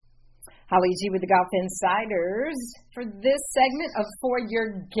Holly G with the Golf Insiders for this segment of For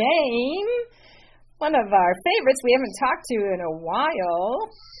Your Game. One of our favorites we haven't talked to in a while,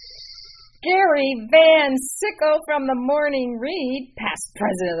 Gary Van Sickle from the Morning Read, past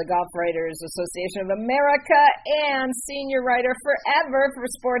president of the Golf Writers Association of America and senior writer forever for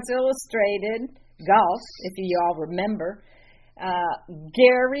Sports Illustrated Golf, if you all remember.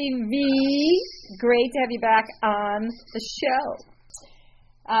 Gary V, great to have you back on the show.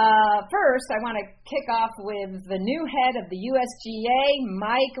 First, I want to kick off with the new head of the USGA,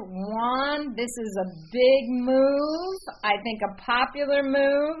 Mike Wan. This is a big move, I think a popular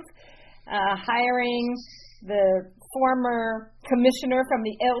move, hiring the former commissioner from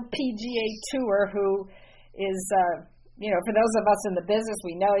the LPGA Tour, who is, for those of us in the business,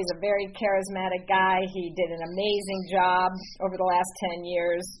 we know he's a very charismatic guy. He did an amazing job over the last 10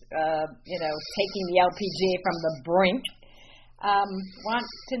 years, taking the LPGA from the brink. Want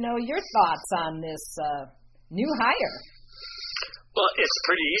to know your thoughts on this new hire. Well, it's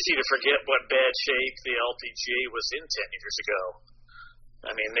pretty easy to forget what bad shape the LPGA was in 10 years ago.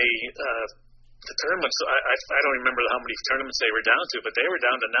 I mean, the tournaments, I don't remember how many tournaments they were down to, but they were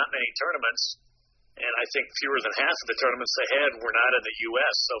down to not many tournaments, and I think fewer than half of the tournaments they had were not in the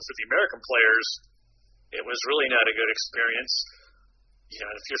U.S. So for the American players, it was really not a good experience.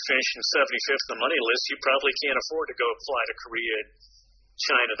 If you're finishing 75th on the money list, you probably can't afford to go fly to Korea and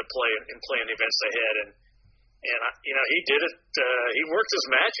China to play in the events they had. And he did it. He worked his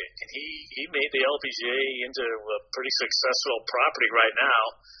magic, and he made the LPGA into a pretty successful property right now.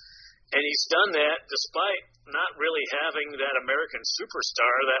 And he's done that despite not really having that American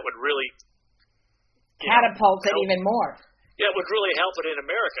superstar that would really catapult it even more. Yeah, it would really help it in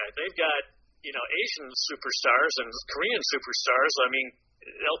America. They've got Asian superstars and Korean superstars. I mean,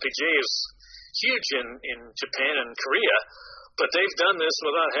 LPGA is huge in Japan and Korea, but they've done this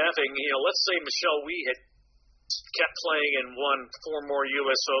without having, let's say Michelle Wie had kept playing and won 4 more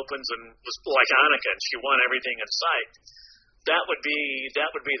U.S. Opens and was like Annika, and she won everything in sight. That would be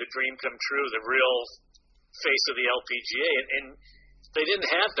the dream come true, the real face of the LPGA, and they didn't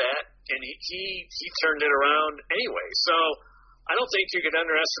have that, and he turned it around anyway. So I don't think you can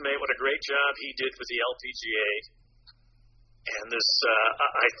underestimate what a great job he did with the LPGA. And this,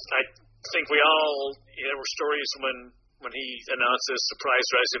 I think we all, there were stories when he announced his surprise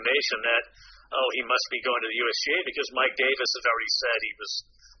resignation that, he must be going to the USGA because Mike Davis had already said he was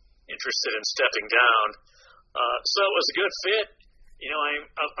interested in stepping down. So it was a good fit.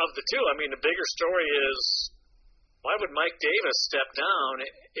 Of the two, I mean, the bigger story is, why would Mike Davis step down?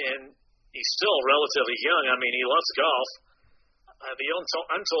 And he's still relatively young. I mean, he loves golf. The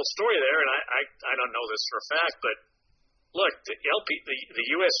untold story there, and I don't know this for a fact, but look, the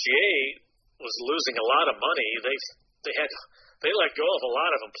USGA was losing a lot of money. They let go of a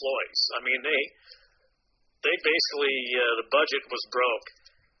lot of employees. I mean, they basically the budget was broke,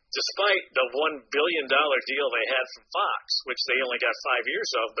 despite the $1 billion deal they had from Fox, which they only got 5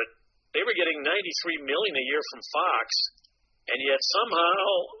 years of. But they were getting $93 million a year from Fox, and yet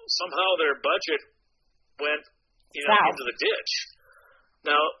somehow their budget went into the ditch.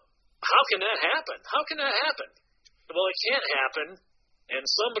 Now, how can that happen? Well, it can't happen, and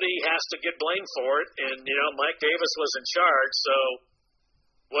somebody has to get blamed for it. And Mike Davis was in charge, so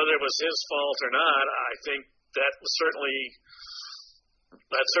whether it was his fault or not, I think that certainly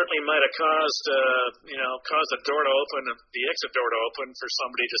might have caused the door to open, the exit door to open for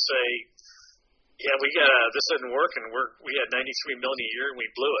somebody to say, yeah, this didn't work, and we had $93 million a year and we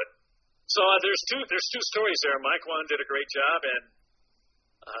blew it. So there's two stories there. Mike Wan did a great job, and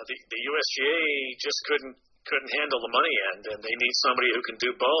the USGA just couldn't handle the money end, and they need somebody who can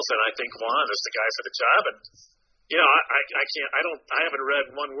do both. And I think Wan is the guy for the job. And I haven't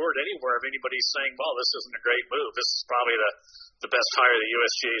read one word anywhere of anybody saying, well, this isn't a great move. This is probably the best hire the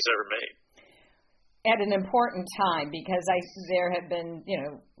USGA has ever made. At an important time, because there have been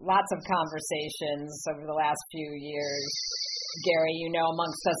lots of conversations over the last few years, Gary,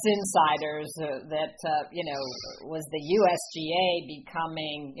 amongst us insiders, that was the USGA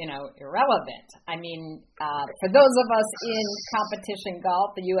becoming irrelevant. I mean, for those of us in competition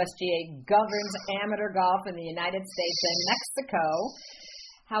golf, the USGA governs amateur golf in the United States and Mexico.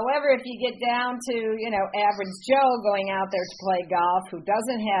 However, if you get down to, average Joe going out there to play golf who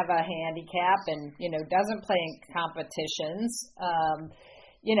doesn't have a handicap and, doesn't play in competitions,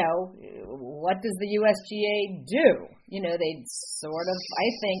 what does the USGA do? They sort of, I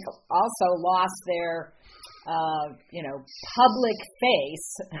think, also lost their, public face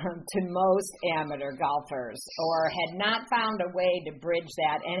to most amateur golfers, or had not found a way to bridge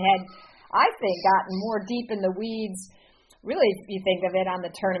that, and had, I think, gotten more deep in the weeds really, if you think of it on the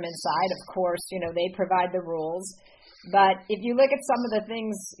tournament side, of course, they provide the rules. But if you look at some of the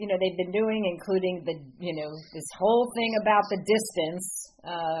things, they've been doing, including this whole thing about the distance,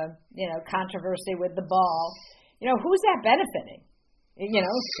 controversy with the ball, who's that benefiting?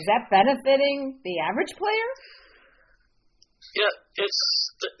 Is that benefiting the average player? Yeah, they've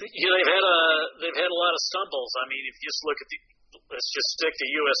had a lot of stumbles. I mean, if you just look at let's just stick to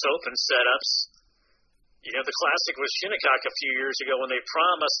U.S. Open setups. The Classic with Shinnecock a few years ago when they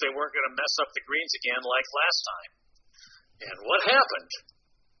promised they weren't going to mess up the greens again like last time. And what happened?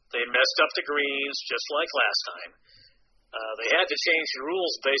 They messed up the greens just like last time. They had to change the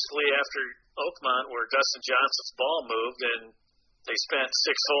rules basically after Oakmont, where Dustin Johnson's ball moved, and they spent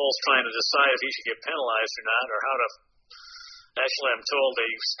 6 holes trying to decide if he should get penalized or not, or how to. Actually, I'm told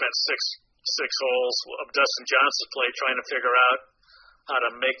they spent six holes of Dustin Johnson's play trying to figure out how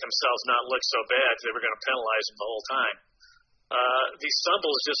to make themselves not look so bad because they were going to penalize him the whole time. These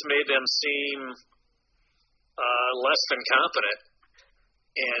stumbles just made them seem less than competent.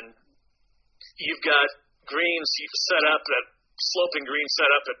 And you've got greens set up, that sloping green set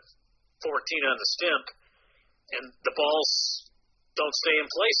up at 14 on the stimp, and the balls don't stay in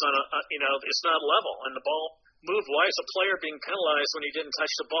place on it's not level, and the ball moved. Why is a player being penalized when he didn't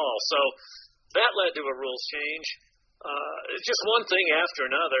touch the ball? So that led to a rules change. Just one thing after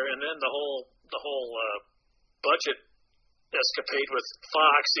another, and then the whole budget escapade with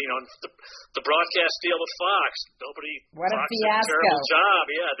Fox. The broadcast deal with Fox. What a Fox fiasco! Did a terrible job.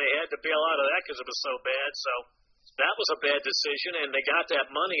 Yeah, they had to bail out of that because it was so bad. So that was a bad decision, and they got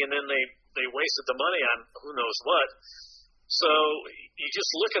that money, and then they wasted the money on who knows what. So you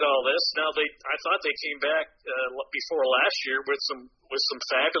just look at all this. Now I thought they came back before last year with some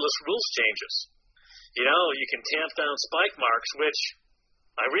fabulous rules changes. You can tamp down spike marks, which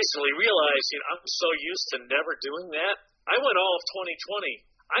I recently realized. I'm so used to never doing that. I went all of 2020.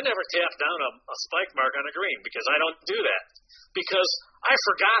 I never tapped down a spike mark on a green because I don't do that because I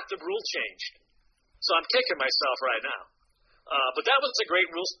forgot the rule change. So I'm kicking myself right now. But that was a great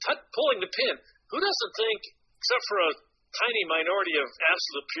rule. Pulling the pin. Who doesn't think, except for a tiny minority of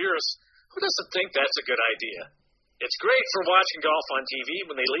absolute purists, who doesn't think that's a good idea? It's great for watching golf on TV.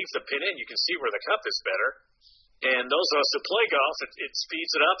 When they leave the pin in, you can see where the cup is better. And those of us who play golf, it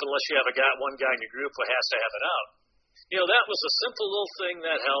speeds it up unless you have one guy in your group who has to have it out. That was a simple little thing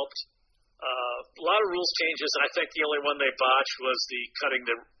that helped. A lot of rules changes, and I think the only one they botched was the cutting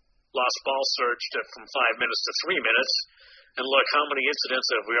the lost ball search from 5 minutes to 3 minutes. And look, how many incidents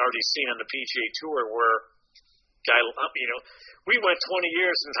have we already seen on the PGA Tour where we went 20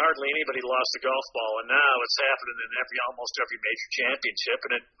 years and hardly anybody lost a golf ball, and now it's happening in almost every major championship,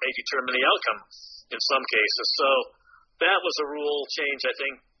 and it may determine the outcome in some cases. So that was a rule change. I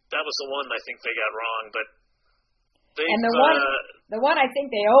think that was the one I think they got wrong, but and the one I think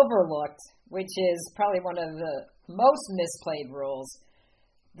they overlooked, which is probably one of the most misplayed rules,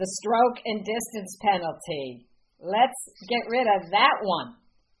 the stroke and distance penalty. Let's get rid of that one.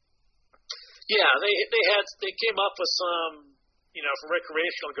 Yeah, they came up with some, for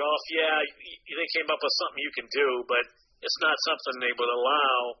recreational golf. Yeah, they came up with something you can do, but it's not something they would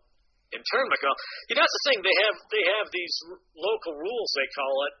allow in tournament golf. That's the thing. They have these local rules, they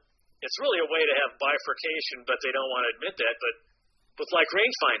call it. It's really a way to have bifurcation, but they don't want to admit that. But with like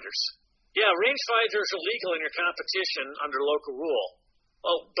rangefinders. Yeah, rangefinders are legal in your competition under local rule.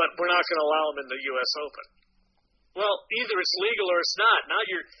 Oh, but we're not going to allow them in the U.S. Open. Well, either it's legal or it's not. Now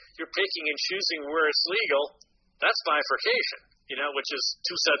you're picking and choosing where it's legal. That's bifurcation, which is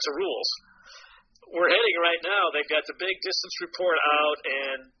 2 sets of rules. We're heading right now. They've got the big distance report out,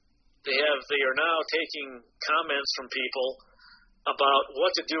 and they are now taking comments from people about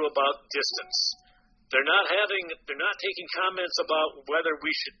what to do about distance. They're not taking comments about whether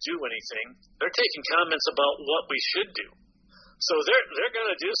we should do anything. They're taking comments about what we should do. So they're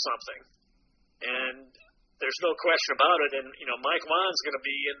going to do something, and there's no question about it. And Mike Wahn's going to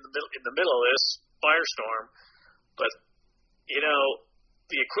be in the middle of this firestorm. But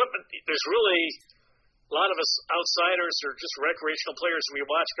the equipment. There's really a lot of us outsiders or just recreational players. We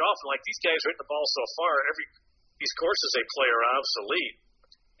watch golf and these guys are hitting the ball so far. These courses they play are obsolete.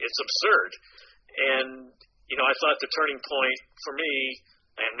 It's absurd. And I thought the turning point for me,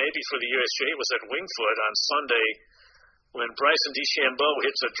 and maybe for the USGA, was at Wingfoot on Sunday when Bryson DeChambeau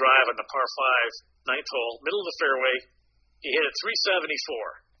hits a drive on the par 5 ninth hole, middle of the fairway. He hit it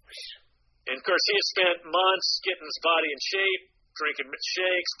 374. And of course, he had spent months getting his body in shape, drinking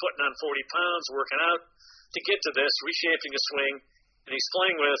shakes, putting on 40 pounds, working out to get to this, reshaping his swing. And he's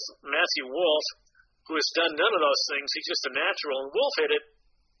playing with Matthew Wolff, who has done none of those things. He's just a natural. And Wolff hit it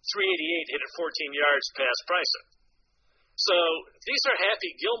 388, hit it 14 yards past Bryson. So these are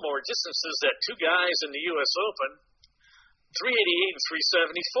Happy Gilmore distances that two guys in the U.S. Open, 388 and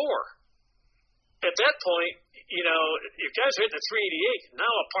 374. At that point, if guys are hitting a 388, now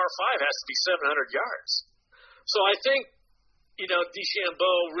a par 5 has to be 700 yards. So I think,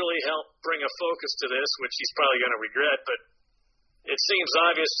 DeChambeau really helped bring a focus to this, which he's probably going to regret, but it seems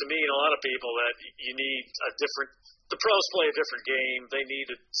obvious to me and a lot of people that you need the pros play a different game. They need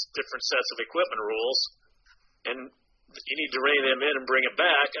different sets of equipment rules, and you need to rein them in and bring it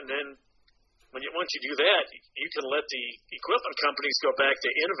back. And then once you do that, you can let the equipment companies go back to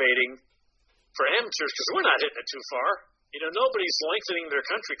innovating for amateurs, because we're not hitting it too far. Nobody's lengthening their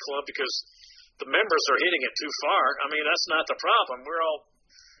country club because the members are hitting it too far. I mean, that's not the problem. We're all,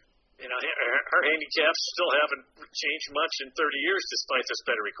 our handicaps still haven't changed much in 30 years despite this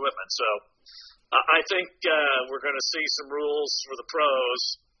better equipment. So I think we're going to see some rules for the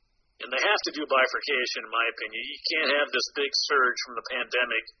pros, and they have to do bifurcation, in my opinion. You can't have this big surge from the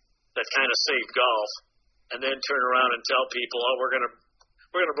pandemic that kind of saved golf and then turn around and tell people, we're going to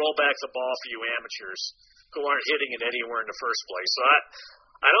roll back the ball for you amateurs who aren't hitting it anywhere in the first place. So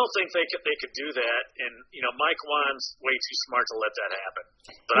I don't think they could do that, and Mike Wan's way too smart to let that happen.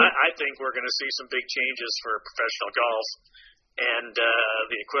 But I think we're going to see some big changes for professional golf, and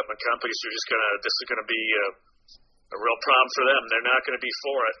the equipment companies are just this is going to be a real problem for them. They're not going to be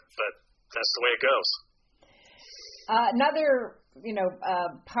for it, but that's the way it goes. Another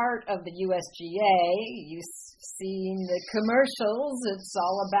part of the USGA, you've seen the commercials. It's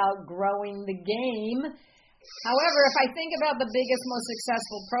all about growing the game. However, if I think about the biggest, most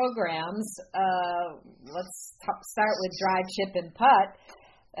successful programs, let's start with drive, chip, and putt.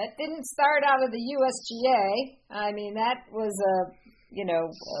 That didn't start out of the USGA. I mean, that was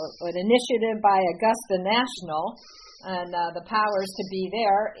an initiative by Augusta National, and the powers to be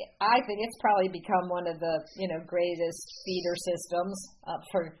there. I think it's probably become one of the greatest feeder systems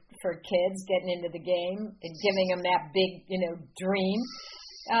for kids getting into the game and giving them that big dream.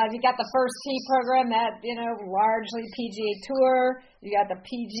 You got the First Tee program that, largely PGA Tour. You got the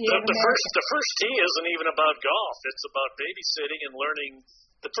PGA of America. The First Tee isn't even about golf. It's about babysitting and learning.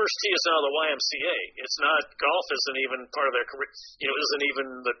 The First Tee is now the YMCA. It's not, golf isn't even part of their, isn't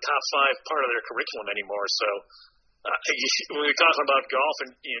even the top 5 part of their curriculum anymore. So when you're talking about golf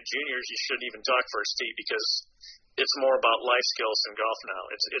and juniors, you shouldn't even talk First Tee because it's more about life skills than golf now.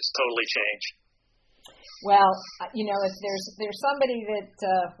 It's totally changed. Well, if there's somebody that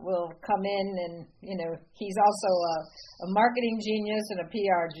will come in and, he's also a marketing genius and a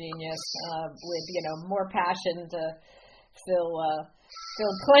PR genius with, more passion to fill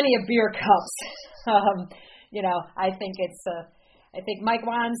plenty of beer cups. I think Mike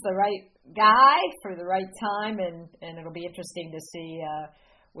Wan's the right guy for the right time, and it'll be interesting to see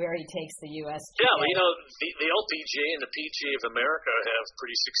where he takes the USGA. Yeah, the LPGA and the PGA of America have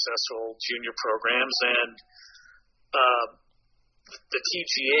pretty successful junior programs, and the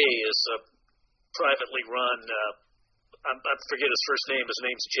TGA is a privately run. I forget his first name. His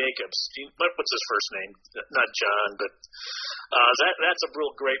name's Jacobs. What's his first name? Not John, but that's a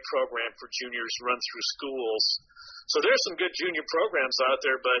real great program for juniors run through schools. So there's some good junior programs out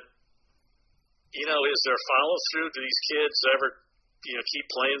there, but is there follow through? Do these kids ever keep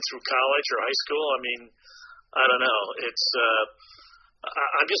playing through college or high school? I mean, I don't know. It's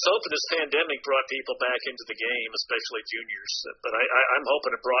I'm just hoping this pandemic brought people back into the game, especially juniors. But I'm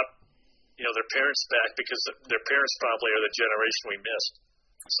hoping it brought their parents back, because their parents probably are the generation we missed.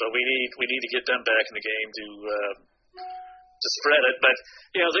 So we need to get them back in the game to spread it. But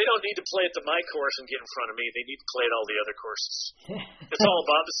they don't need to play at my course and get in front of me. They need to play at all the other courses. This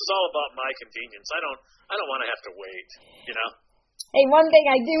is all about my convenience. I don't want to have to wait. Hey, one thing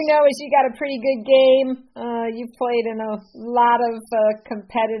I do know is you got a pretty good game. You've played in a lot of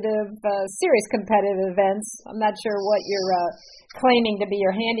serious competitive events. I'm not sure what you're claiming to be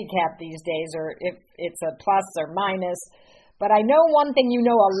your handicap these days, or if it's a plus or minus. But I know one thing you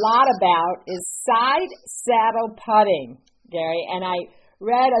know a lot about is side saddle putting, Gary. And I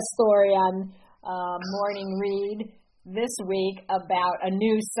read a story on Morning Read this week about a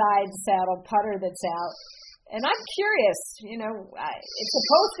new side saddle putter that's out. And I'm curious, it's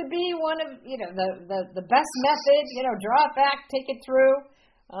supposed to be one of, the best method, draw it back, take it through,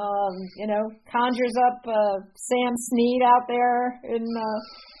 conjures up Sam Snead out there in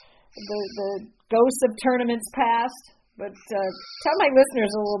the ghosts of tournaments past. But tell my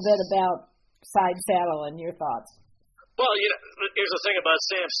listeners a little bit about side saddle and your thoughts. Well, here's the thing about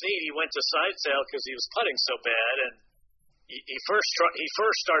Sam Snead. He went to side saddle because he was putting so bad, and he first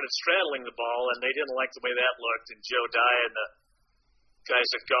started straddling the ball, and they didn't like the way that looked. And Joe Dye and the guys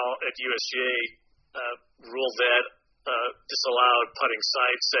at USGA ruled that disallowed putting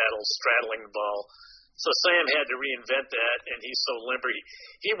side saddle straddling the ball. So Sam had to reinvent that, and he's so limber.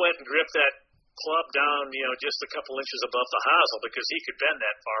 He went and gripped that club down, just a couple inches above the hosel because he could bend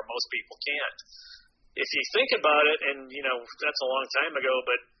that far. Most people can't. If you think about it, and, that's a long time ago,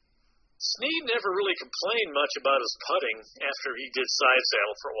 but Snead never really complained much about his putting after he did side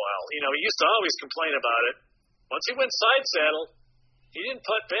saddle for a while. He used to always complain about it. Once he went side saddle, he didn't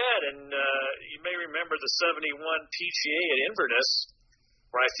putt bad, and you may remember the 71 PGA at Inverness,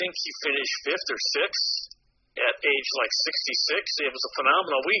 where I think he finished 5th or 6th at age like 66. It was a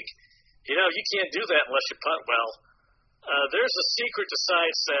phenomenal week. You can't do that unless you putt well. There's a secret to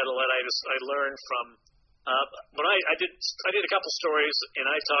side saddle that I learned from when I did a couple stories, and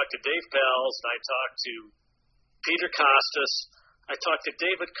I talked to Dave Pels, and I talked to Peter Costas. I talked to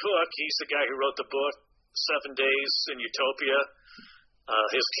David Cook. He's the guy who wrote the book 7 Days in Utopia.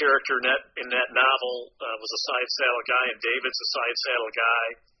 His character in that novel was a side saddle guy, and David's a side saddle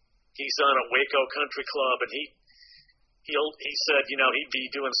guy. He's on a Waco Country Club, and he said, he'd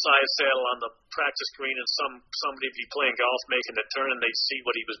be doing side saddle on the practice green, and somebody would be playing golf, making a turn, and they'd see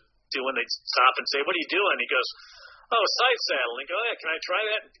what he was doing. They'd stop and say, "What are you doing?" He goes, "Oh, side saddle." And he goes, "Yeah, can I try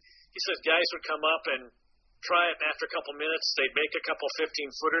that?" He says guys would come up and try it, and after a couple minutes, they'd make a couple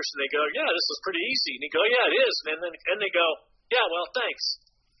 15-footers, and they go, "Yeah, this is pretty easy." And he go, "Yeah, it is." And they go, "Yeah, well, thanks."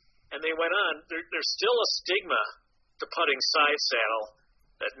 And they went on. There's still a stigma to putting side saddle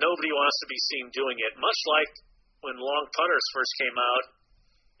that nobody wants to be seen doing it, much like when long putters first came out.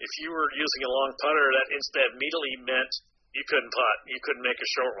 If you were using a long putter, that immediately meant you couldn't putt. You couldn't make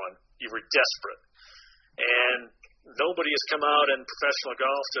a short one. You were desperate. And nobody has come out in professional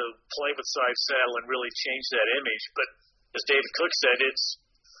golf to play with side saddle and really change that image. But as David Cook said,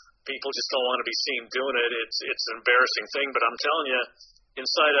 people just don't want to be seen doing it. It's an embarrassing thing. But I'm telling you,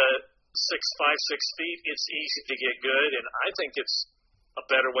 inside of 5, 6 feet, it's easy to get good. And I think it's a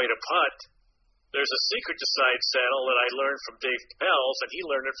better way to putt. There's a secret to side saddle that I learned from Dave Pels, and he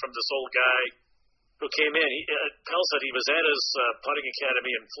learned it from this old guy who came in. Pels said he was at his putting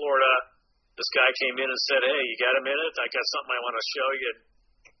academy in Florida. This guy came in and said, "Hey, you got a minute? I got something I want to show you." And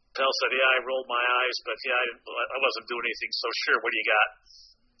Pels said, "Yeah." I rolled my eyes, but I wasn't doing anything. So sure, what do you got?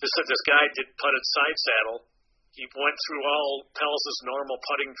 This guy did putted side saddle. He went through all Pels' normal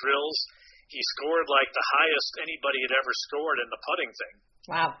putting drills. He scored like the highest anybody had ever scored in the putting thing.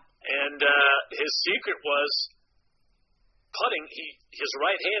 Wow. And his secret was putting. His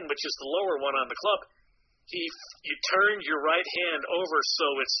right hand, which is the lower one on the club, you turn your right hand over so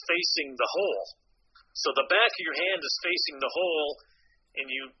it's facing the hole. So the back of your hand is facing the hole, and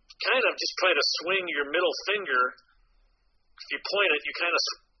you kind of just try to swing your middle finger. If you point it, you kind of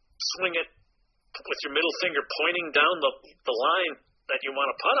swing it with your middle finger pointing down the line that you want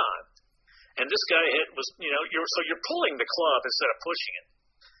to putt on. And this guy you're pulling the club instead of pushing it.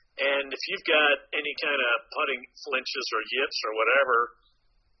 And if you've got any kind of putting flinches or yips or whatever,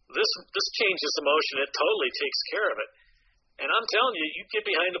 this changes the motion. It totally takes care of it. And I'm telling you, you get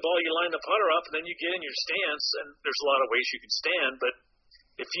behind the ball, you line the putter up, and then you get in your stance. And there's a lot of ways you can stand, but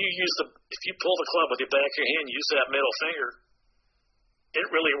if you pull the club with your back of your hand, use that middle finger, it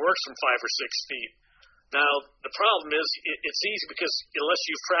really works from 5 or 6 feet. Now the problem is it's easy because unless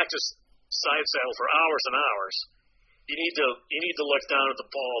you've practiced side saddle for hours and hours, you need to look down at the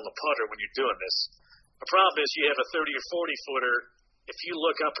ball and the putter when you're doing this. The problem is you have a 30 or 40 footer. If you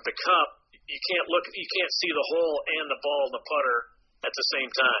look up at the cup, you can't see the hole and the ball and the putter at the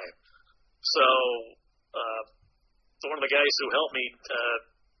same time. So one of the guys who helped me,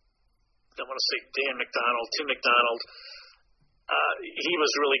 I want to say Tim McDonald, he'd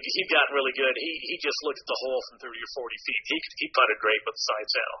gotten really good. He just looked at the hole from 30 or 40 feet. He putted great with the side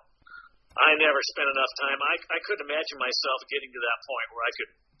saddle. I never spent enough time. I couldn't imagine myself getting to that point where I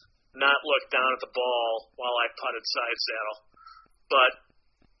could not look down at the ball while I putted side saddle. But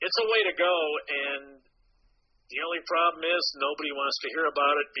it's a way to go, and the only problem is nobody wants to hear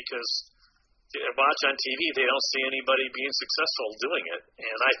about it because they watch on TV, they don't see anybody being successful doing it.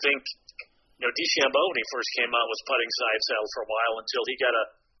 And I think, DeChambeau, when he first came out, was putting side saddle for a while until he got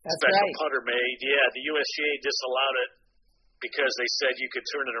a special putter made. Yeah, the USGA disallowed it because they said you could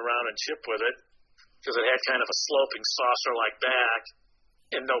turn it around and chip with it because it had kind of a sloping saucer-like back,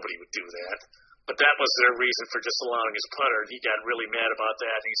 and nobody would do that. But that was their reason for disallowing his putter. And he got really mad about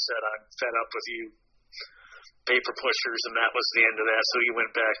that, and he said, "I'm fed up with you paper pushers," and that was the end of that. So he went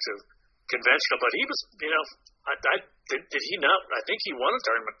back to conventional. But he was, did he not? I think he won a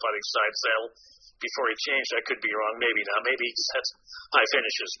tournament putting side saddle before he changed. I could be wrong. Maybe not. Maybe he just had some high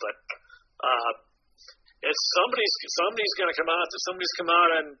finishes. But it's somebody's going to come out. Somebody's come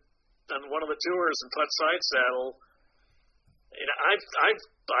out on one of the tours and putt side saddle. I've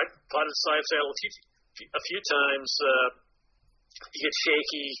putted side saddle a few times. You get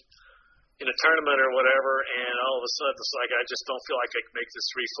shaky in a tournament or whatever, and all of a sudden it's like I just don't feel like I can make this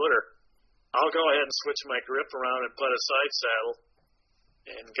 3-footer. I'll go ahead and switch my grip around and putt a side saddle.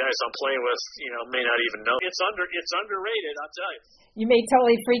 And guys I'm playing with, may not even know. It's underrated, I'll tell you. You may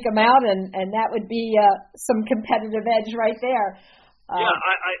totally freak them out, and that would be some competitive edge right there.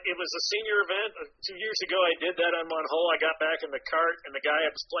 It was a senior event 2 years ago. I did that on one hole. I got back in the cart, and the guy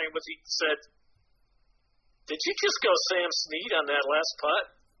I was playing with, he said, "Did you just go Sam Snead on that last putt?"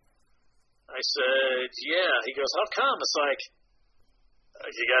 I said, "Yeah." He goes, "How come?" It's like,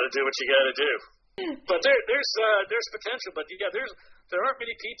 you got to do what you got to do. But there's potential. But there aren't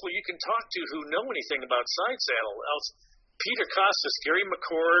many people you can talk to who know anything about side saddle. Peter Costas, Gary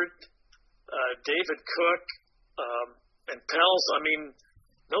McCord, David Cook, and Pels. I mean,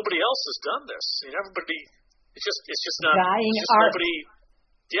 nobody else has done this. Everybody. It's just not dying art. Nobody.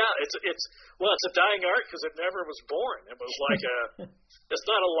 Yeah, it's a dying art because it never was born. It was like it's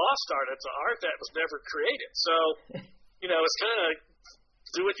not a lost art. It's an art that was never created. So, it's kind of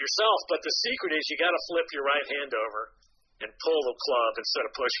do it yourself. But the secret is you got to flip your right hand over and pull the club instead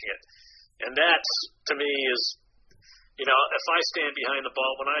of pushing it. And that, to me, is, if I stand behind the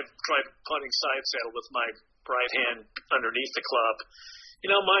ball, when I've tried putting side saddle with my right hand underneath the club,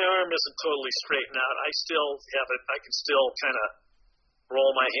 my arm isn't totally straightened out. I still have it. I can still kind of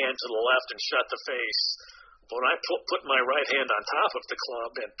roll my hand to the left and shut the face. But when I put my right hand on top of the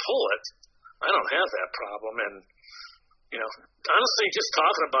club and pull it, I don't have that problem. And, honestly, just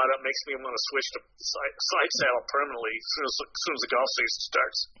talking about it makes me want to switch to side saddle permanently as soon as the golf season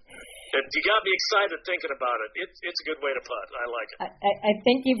starts. You got me excited thinking about it. It's a good way to putt. I like it. I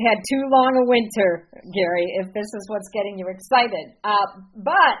think you've had too long a winter, Gary, if this is what's getting you excited.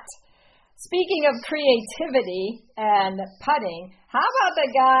 But speaking of creativity and putting, how about the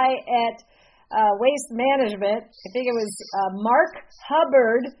guy at Waste Management? I think it was Mark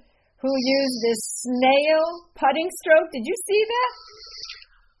Hubbard, who used this snail putting stroke. Did you see that?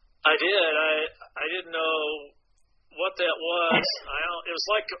 I did. I didn't know what that was. It was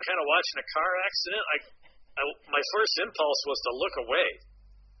like kind of watching a car accident. My first impulse was to look away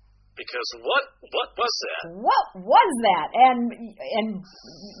because what was that? What was that? And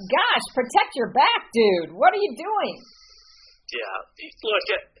gosh, protect your back, dude. What are you doing? Yeah, look,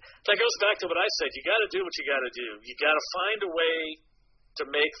 that goes back to what I said. You got to do what you got to do. You got to find a way to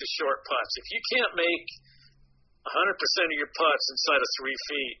make the short putts. If you can't make 100% of your putts inside of 3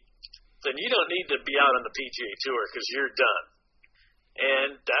 feet, then you don't need to be out on the PGA Tour because you're done. And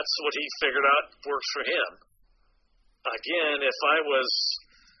that's what he figured out works for him. Again, if I was,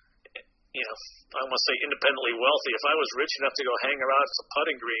 I want to say independently wealthy, if I was rich enough to go hang around some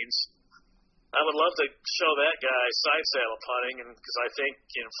putting greens, I would love to show that guy side saddle putting, and because I think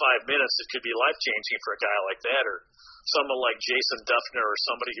in 5 minutes it could be life-changing for a guy like that, or someone like Jason Duffner, or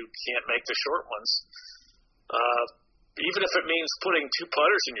somebody who can't make the short ones. Even if it means putting 2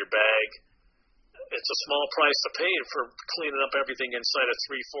 putters in your bag, it's a small price to pay for cleaning up everything inside of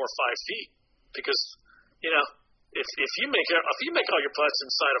 3, 4, 5 feet. Because, if you make all your putts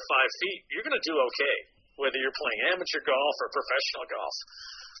inside of 5 feet, you're going to do okay, whether you're playing amateur golf or professional golf.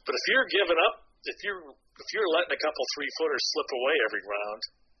 But if you're giving up, if you're letting a couple 3-footers slip away every round,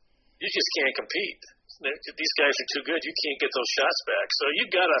 you just can't compete. These guys are too good. You can't get those shots back. So you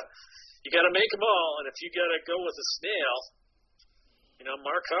gotta make them all. And if you gotta go with a snail,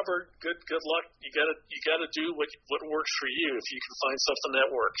 Mark Hubbard, good luck. You gotta do what works for you. If you can find something that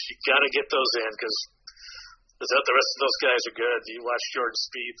works, you gotta get those in because the rest of those guys are good. You watch Jordan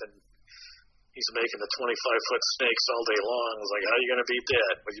Spieth and he's making the 25-foot snakes all day long. It's like, how are you going to beat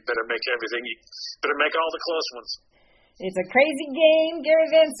that? Well, you better make everything. You better make all the close ones. It's a crazy game, Gary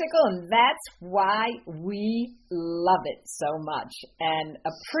Van Sickle, and that's why we love it so much. And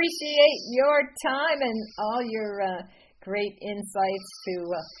appreciate your time and all your great insights to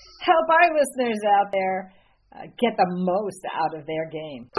help our listeners out there get the most out of their game.